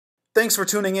Thanks for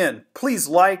tuning in. Please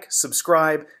like,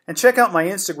 subscribe, and check out my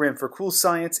Instagram for cool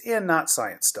science and not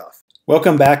science stuff.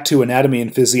 Welcome back to Anatomy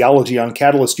and Physiology on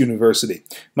Catalyst University.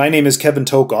 My name is Kevin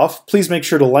Tokoff. Please make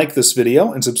sure to like this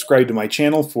video and subscribe to my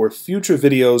channel for future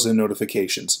videos and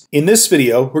notifications. In this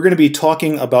video, we're going to be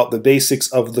talking about the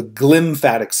basics of the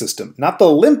glymphatic system, not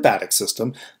the lymphatic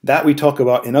system that we talk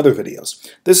about in other videos.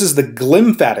 This is the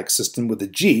glymphatic system with a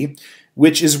G,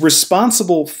 which is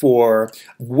responsible for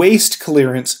waste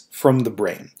clearance from the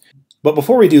brain. But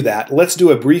before we do that, let's do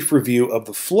a brief review of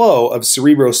the flow of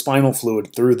cerebrospinal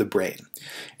fluid through the brain.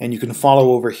 And you can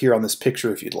follow over here on this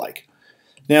picture if you'd like.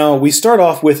 Now, we start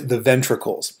off with the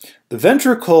ventricles. The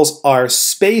ventricles are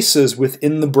spaces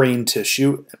within the brain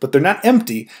tissue, but they're not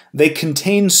empty. They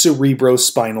contain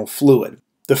cerebrospinal fluid.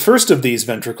 The first of these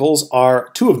ventricles are,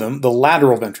 two of them, the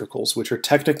lateral ventricles, which are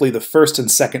technically the first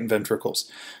and second ventricles.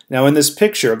 Now in this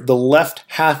picture, the left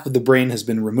half of the brain has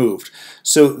been removed.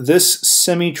 So this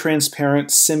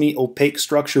semi-transparent, semi-opaque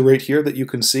structure right here that you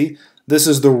can see, this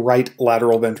is the right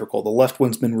lateral ventricle. The left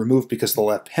one's been removed because the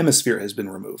left hemisphere has been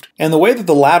removed. And the way that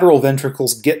the lateral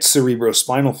ventricles get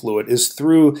cerebrospinal fluid is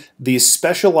through these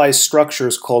specialized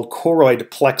structures called choroid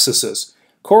plexuses.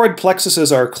 Choroid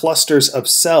plexuses are clusters of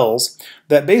cells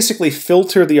that basically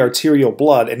filter the arterial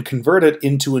blood and convert it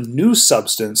into a new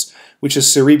substance, which is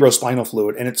cerebrospinal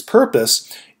fluid. And its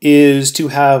purpose is to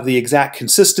have the exact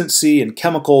consistency and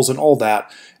chemicals and all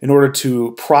that in order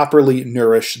to properly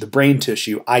nourish the brain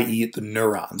tissue, i.e. the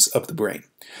neurons of the brain.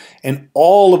 And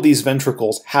all of these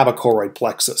ventricles have a choroid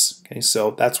plexus. Okay,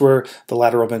 so that's where the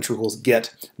lateral ventricles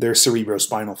get their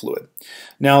cerebrospinal fluid.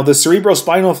 Now, the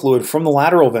cerebrospinal fluid from the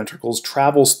lateral ventricles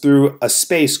travels through a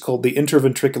space called the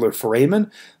interventricular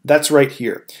foramen. That's right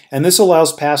here. And this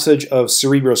allows passage of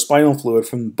cerebrospinal fluid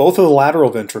from both of the lateral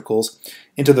ventricles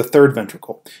into the third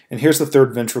ventricle. And here's the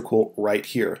third ventricle right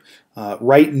here,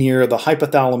 right near the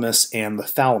hypothalamus and the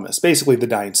thalamus, basically the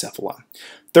diencephalon.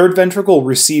 Third ventricle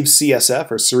receives CSF,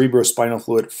 or cerebrospinal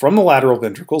fluid, from the lateral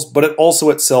ventricles, but it also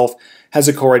itself has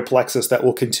a choroid plexus that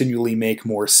will continually make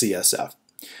more CSF.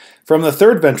 From the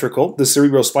third ventricle, the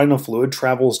cerebrospinal fluid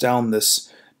travels down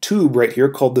this tube right here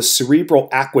called the Cerebral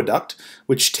Aqueduct,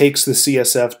 which takes the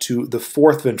CSF to the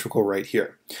fourth ventricle right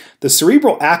here. The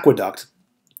Cerebral Aqueduct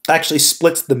actually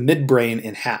splits the midbrain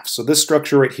in half. So this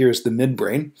structure right here is the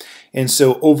midbrain. And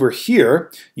so over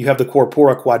here, you have the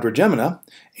corpora quadrigemina,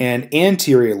 and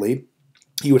anteriorly,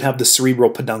 you would have the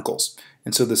cerebral peduncles.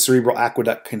 And so the cerebral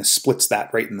aqueduct kind of splits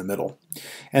that right in the middle.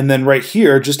 And then right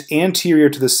here, just anterior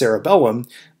to the cerebellum,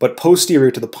 but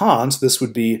posterior to the pons, this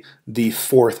would be the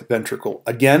fourth ventricle.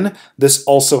 Again, this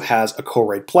also has a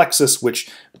choroid plexus,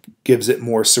 which gives it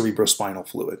more cerebrospinal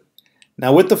fluid.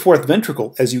 Now with the fourth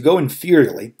ventricle, as you go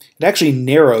inferiorly, it actually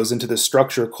narrows into this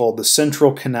structure called the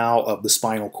central canal of the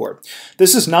spinal cord.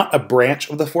 This is not a branch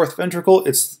of the fourth ventricle,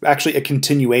 it's actually a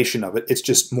continuation of it. It's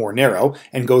just more narrow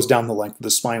and goes down the length of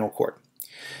the spinal cord.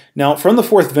 Now from the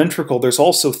fourth ventricle, there's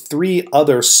also three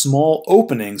other small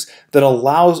openings that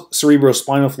allow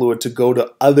cerebrospinal fluid to go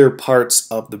to other parts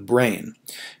of the brain.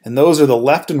 And those are the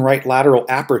left and right lateral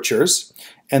apertures,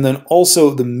 and then also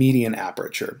the median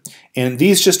aperture. And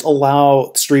these just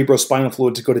allow cerebrospinal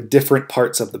fluid to go to different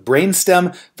parts of the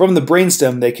brainstem. From the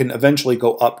brainstem, they can eventually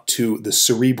go up to the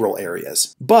cerebral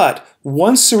areas. But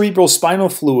once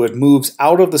cerebrospinal fluid moves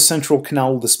out of the central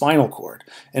canal of the spinal cord,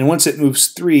 and once it moves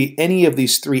through any of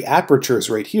these three apertures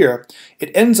right here,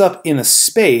 it ends up in a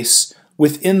space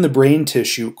within the brain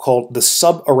tissue called the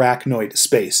subarachnoid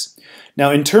space. Now,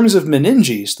 in terms of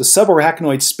meninges, the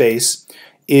subarachnoid space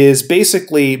is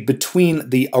basically between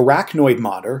the arachnoid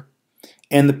mater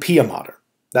and the pia mater.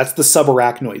 That's the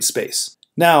subarachnoid space.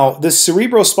 Now, this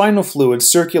cerebrospinal fluid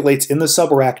circulates in the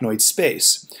subarachnoid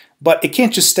space, but it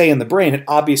can't just stay in the brain. It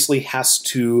obviously has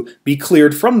to be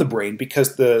cleared from the brain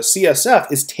because the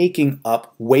CSF is taking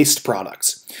up waste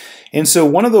products. And so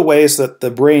one of the ways that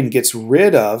the brain gets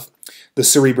rid of the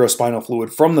cerebrospinal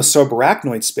fluid from the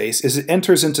subarachnoid space is it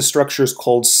enters into structures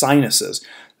called sinuses.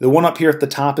 The one up here at the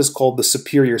top is called the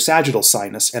superior sagittal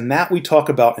sinus, and that we talk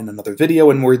about in another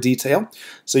video in more detail,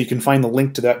 so you can find the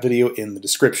link to that video in the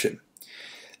description.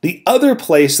 The other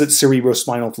place that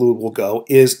cerebrospinal fluid will go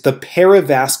is the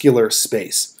perivascular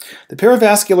space. The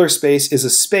perivascular space is a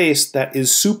space that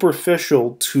is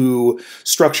superficial to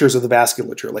structures of the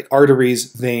vasculature, like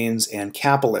arteries, veins, and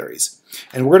capillaries.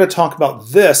 And we're going to talk about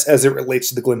this as it relates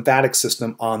to the glymphatic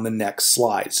system on the next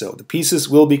slide. So the pieces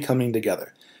will be coming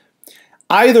together.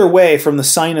 Either way, from the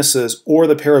sinuses or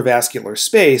the perivascular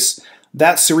space,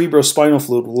 that cerebrospinal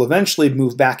fluid will eventually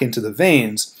move back into the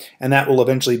veins, and that will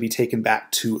eventually be taken back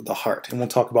to the heart. And we'll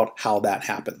talk about how that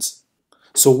happens.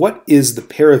 So what is the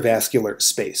perivascular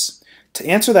space? To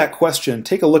answer that question,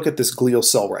 take a look at this glial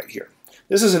cell right here.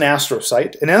 This is an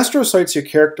astrocyte, and astrocytes are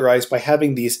characterized by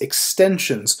having these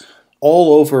extensions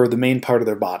all over the main part of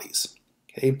their bodies.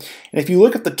 Okay? And if you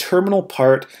look at the terminal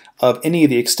part of any of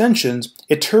the extensions,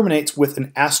 it terminates with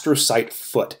an astrocyte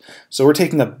foot. So we're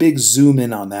taking a big zoom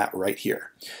in on that right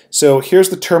here. So here's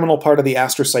the terminal part of the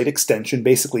astrocyte extension,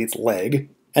 basically its leg.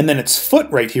 And then its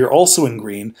foot right here, also in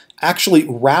green, actually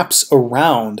wraps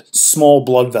around small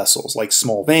blood vessels like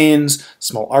small veins,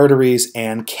 small arteries,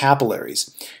 and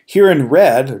capillaries. Here in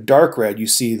red, or dark red, you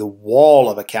see the wall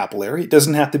of a capillary. It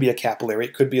doesn't have to be a capillary.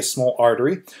 It could be a small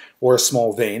artery or a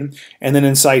small vein. And then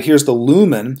inside here's the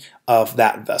lumen of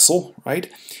that vessel, right?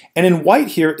 And in white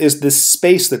here is this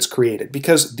space that's created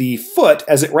because the foot,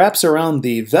 as it wraps around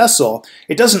the vessel,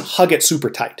 it doesn't hug it super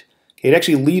tight. It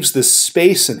actually leaves this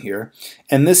space in here,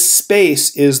 and this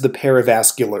space is the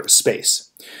perivascular space.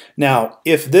 Now,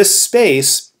 if this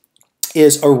space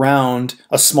is around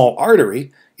a small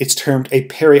artery, it's termed a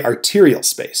periarterial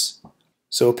space.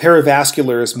 So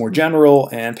perivascular is more general,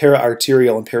 and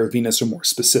periarterial and perivenous are more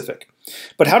specific.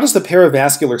 But how does the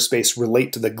perivascular space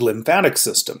relate to the glymphatic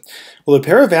system? Well, the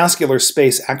perivascular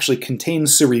space actually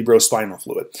contains cerebrospinal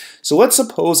fluid. So let's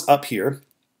suppose up here,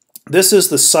 this is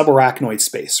the subarachnoid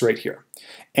space right here,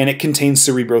 and it contains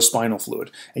cerebrospinal fluid.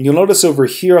 And you'll notice over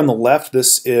here on the left,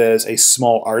 this is a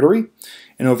small artery,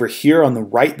 and over here on the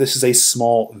right, this is a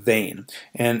small vein.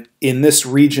 And in this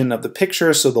region of the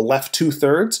picture, so the left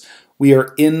 2/3, we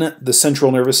are in the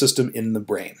central nervous system in the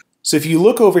brain. So if you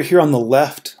look over here on the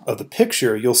left of the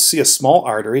picture, you'll see a small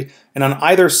artery, and on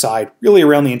either side, really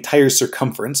around the entire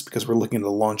circumference, because we're looking at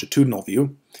the longitudinal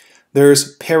view,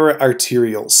 there's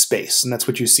periarterial space, and that's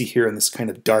what you see here in this kind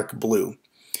of dark blue.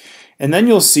 And then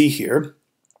you'll see here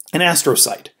an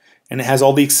astrocyte, and it has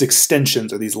all these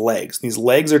extensions, or these legs. These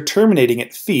legs are terminating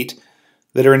at feet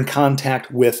that are in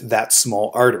contact with that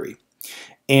small artery.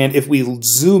 And if we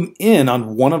zoom in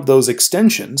on one of those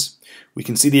extensions, we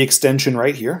can see the extension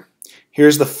right here.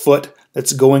 Here's the foot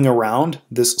that's going around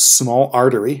this small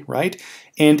artery, right?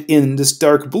 And in this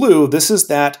dark blue, this is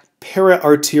that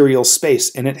periarterial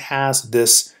space, and it has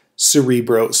this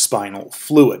cerebrospinal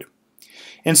fluid.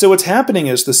 And so what's happening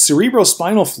is the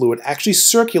cerebrospinal fluid actually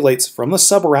circulates from the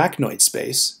subarachnoid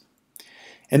space,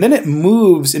 and then it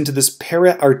moves into this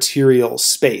periarterial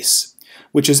space,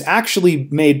 which is actually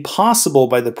made possible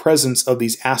by the presence of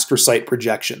these astrocyte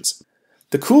projections.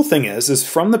 The cool thing is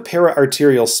from the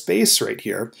periarterial space right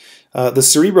here, the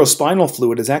cerebrospinal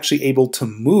fluid is actually able to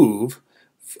move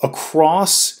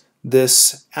across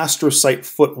this astrocyte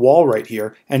foot wall right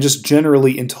here and just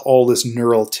generally into all this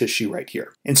neural tissue right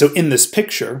here. And so in this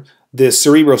picture, the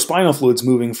cerebrospinal fluid's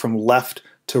moving from left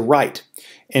to right.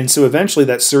 And so eventually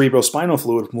that cerebrospinal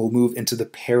fluid will move into the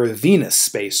perivenous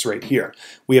space right here.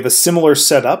 We have a similar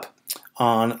setup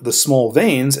on the small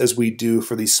veins as we do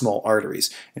for these small arteries.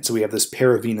 And so we have this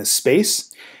perivenous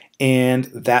space, and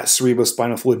that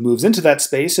cerebrospinal fluid moves into that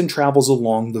space and travels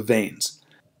along the veins.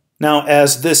 Now,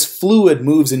 as this fluid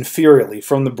moves inferiorly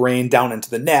from the brain down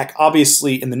into the neck,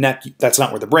 obviously in the neck, that's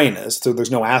not where the brain is, so there's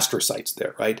no astrocytes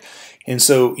there, right? And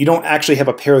so you don't actually have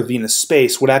a perivenous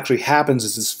space. What actually happens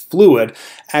is this fluid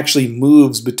actually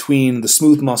moves between the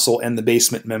smooth muscle and the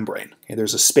basement membrane. Okay,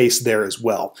 there's a space there as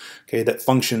well, okay, that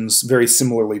functions very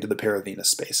similarly to the perivenous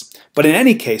space. But in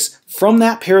any case, from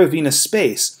that perivenous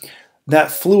space,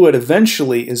 that fluid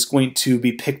eventually is going to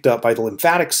be picked up by the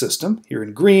lymphatic system, here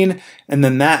in green, and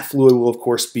then that fluid will of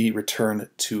course be returned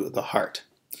to the heart.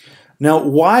 Now,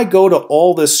 why go to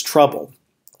all this trouble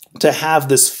to have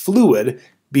this fluid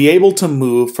be able to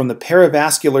move from the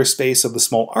perivascular space of the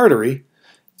small artery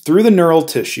through the neural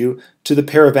tissue to the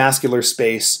perivascular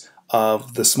space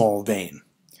of the small vein?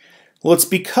 Well, it's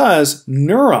because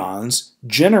neurons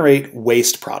generate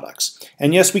waste products.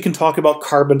 And yes, we can talk about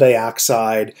carbon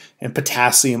dioxide and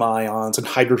potassium ions and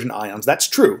hydrogen ions. That's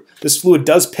true. This fluid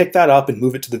does pick that up and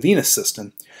move it to the venous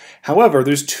system. However,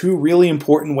 there's two really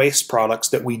important waste products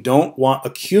that we don't want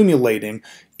accumulating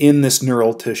in this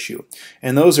neural tissue.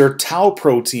 And those are tau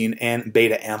protein and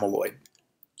beta amyloid.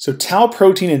 So tau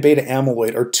protein and beta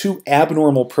amyloid are two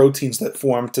abnormal proteins that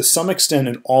form to some extent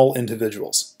in all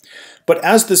individuals. But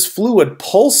as this fluid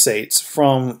pulsates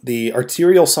from the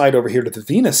arterial side over here to the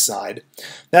venous side,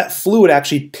 that fluid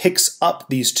actually picks up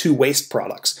these two waste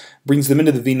products, brings them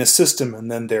into the venous system, and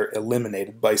then they're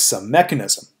eliminated by some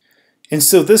mechanism. And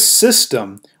so this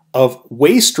system of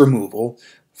waste removal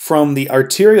from the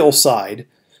arterial side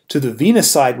to the venous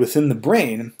side within the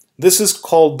brain, this is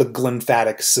called the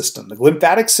glymphatic system. The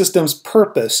glymphatic system's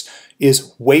purpose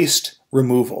is waste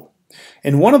removal.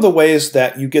 And one of the ways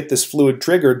that you get this fluid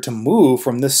triggered to move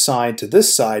from this side to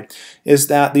this side is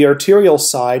that the arterial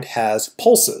side has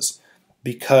pulses,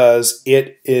 because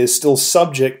it is still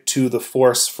subject to the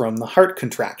force from the heart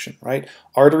contraction, right?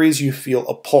 Arteries, you feel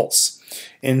a pulse.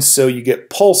 And so you get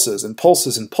pulses and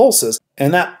pulses and pulses,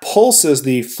 and that pulses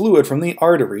the fluid from the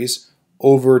arteries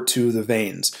over to the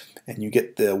veins. And you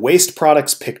get the waste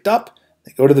products picked up,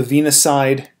 they go to the venous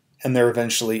side, and they're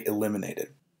eventually eliminated.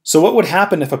 So what would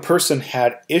happen if a person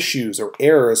had issues or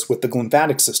errors with the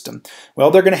glymphatic system?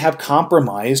 Well, they're going to have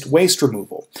compromised waste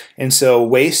removal. And so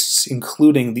wastes,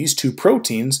 including these two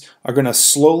proteins, are going to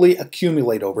slowly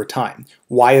accumulate over time.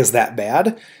 Why is that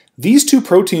bad? These two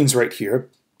proteins right here,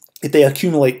 if they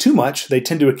accumulate too much, they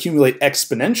tend to accumulate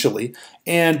exponentially,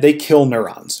 and they kill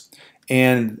neurons.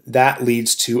 And that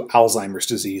leads to Alzheimer's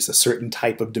disease, a certain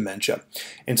type of dementia.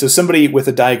 And so somebody with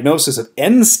a diagnosis of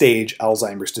end-stage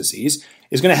Alzheimer's disease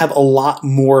is going to have a lot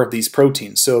more of these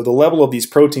proteins. So the level of these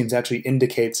proteins actually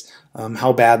indicates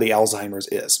how bad the Alzheimer's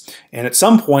is. And at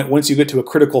some point, once you get to a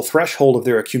critical threshold of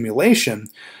their accumulation,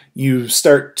 you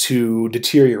start to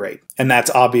deteriorate. And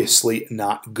that's obviously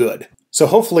not good. So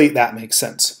hopefully that makes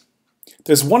sense.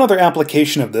 There's one other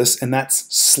application of this, and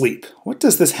that's sleep. What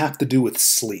does this have to do with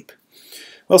sleep?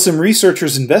 Well, some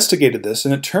researchers investigated this,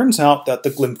 and it turns out that the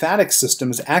glymphatic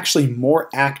system is actually more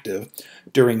active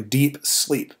during deep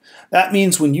sleep. That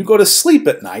means when you go to sleep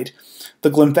at night, the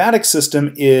glymphatic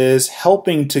system is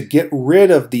helping to get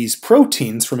rid of these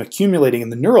proteins from accumulating in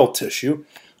the neural tissue,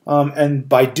 and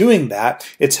by doing that,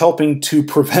 it's helping to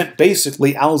prevent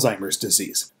basically Alzheimer's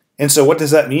disease. And so what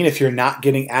does that mean if you're not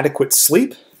getting adequate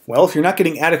sleep? Well, if you're not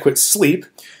getting adequate sleep,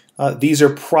 these are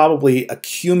probably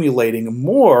accumulating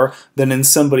more than in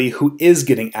somebody who is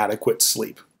getting adequate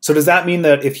sleep. So does that mean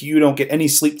that if you don't get any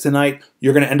sleep tonight,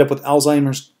 you're going to end up with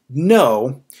Alzheimer's?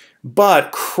 No,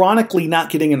 but chronically not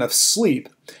getting enough sleep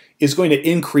is going to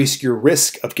increase your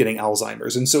risk of getting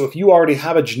Alzheimer's. And so if you already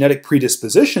have a genetic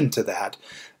predisposition to that,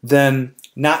 then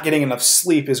not getting enough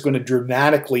sleep is going to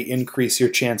dramatically increase your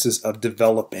chances of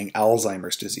developing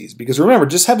Alzheimer's disease. Because remember,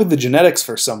 just having the genetics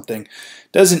for something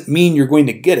doesn't mean you're going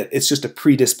to get it. It's just a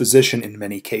predisposition in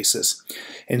many cases.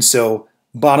 And so,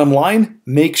 bottom line,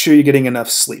 make sure you're getting enough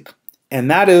sleep.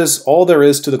 And that is all there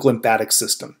is to the glymphatic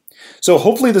system. So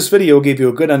hopefully this video gave you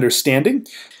a good understanding.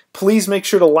 Please make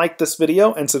sure to like this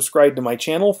video and subscribe to my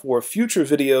channel for future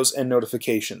videos and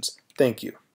notifications. Thank you.